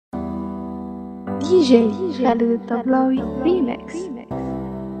دي جي خالد الطبلاوي ريميكس.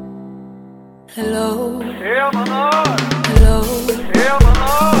 Hello. ايه يا منار. Hello. ايه يا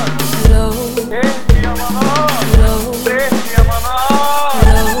منار. Hello. اهدي يا منار. Hello. اهدي يا منار.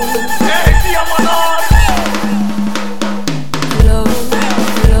 Hello. اهدي يا منار. Hello.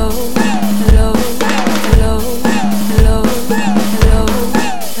 Hello. Hello. Hello. Hello.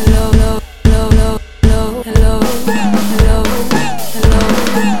 Hello. Hello. Hello.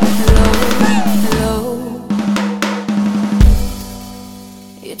 Hello. Hello.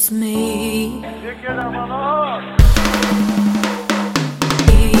 It's me. ليه كده يا منار؟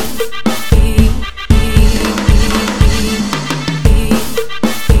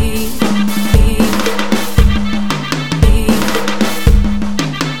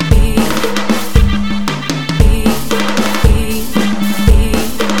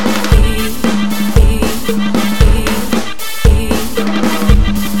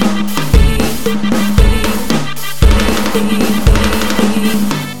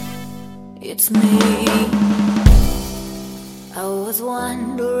 It's me. I was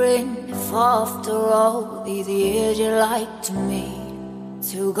wondering if after all these years you'd like to me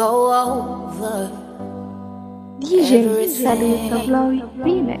to go over دي جي خالد الطبلاوي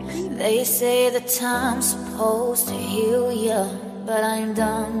ريميكس. They say the time's supposed to heal ya, but I ain't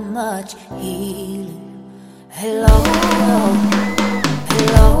done much healing. Hello, hello,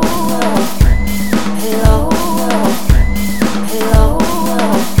 hello, hello, hello,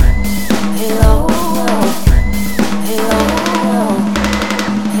 hello,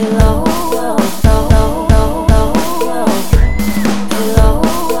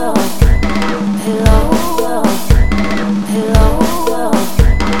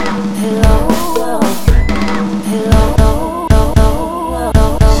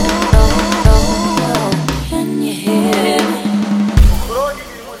 اخرجي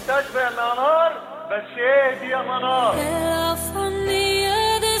من المستشفى يا منار، بس اهدي يا منار.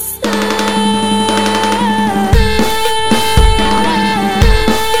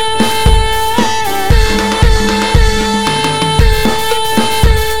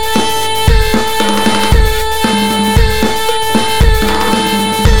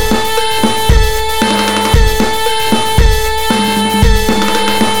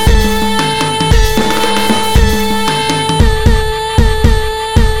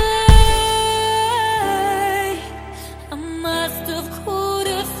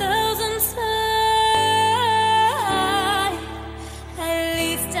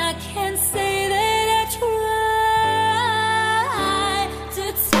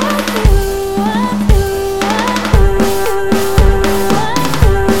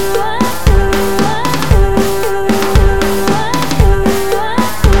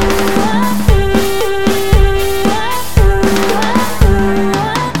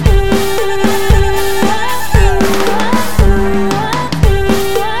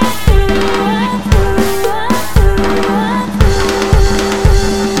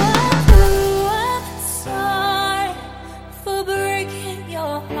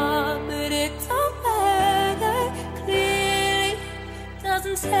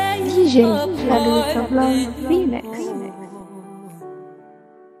 دي جي خالد الطبلاوي ريميكس.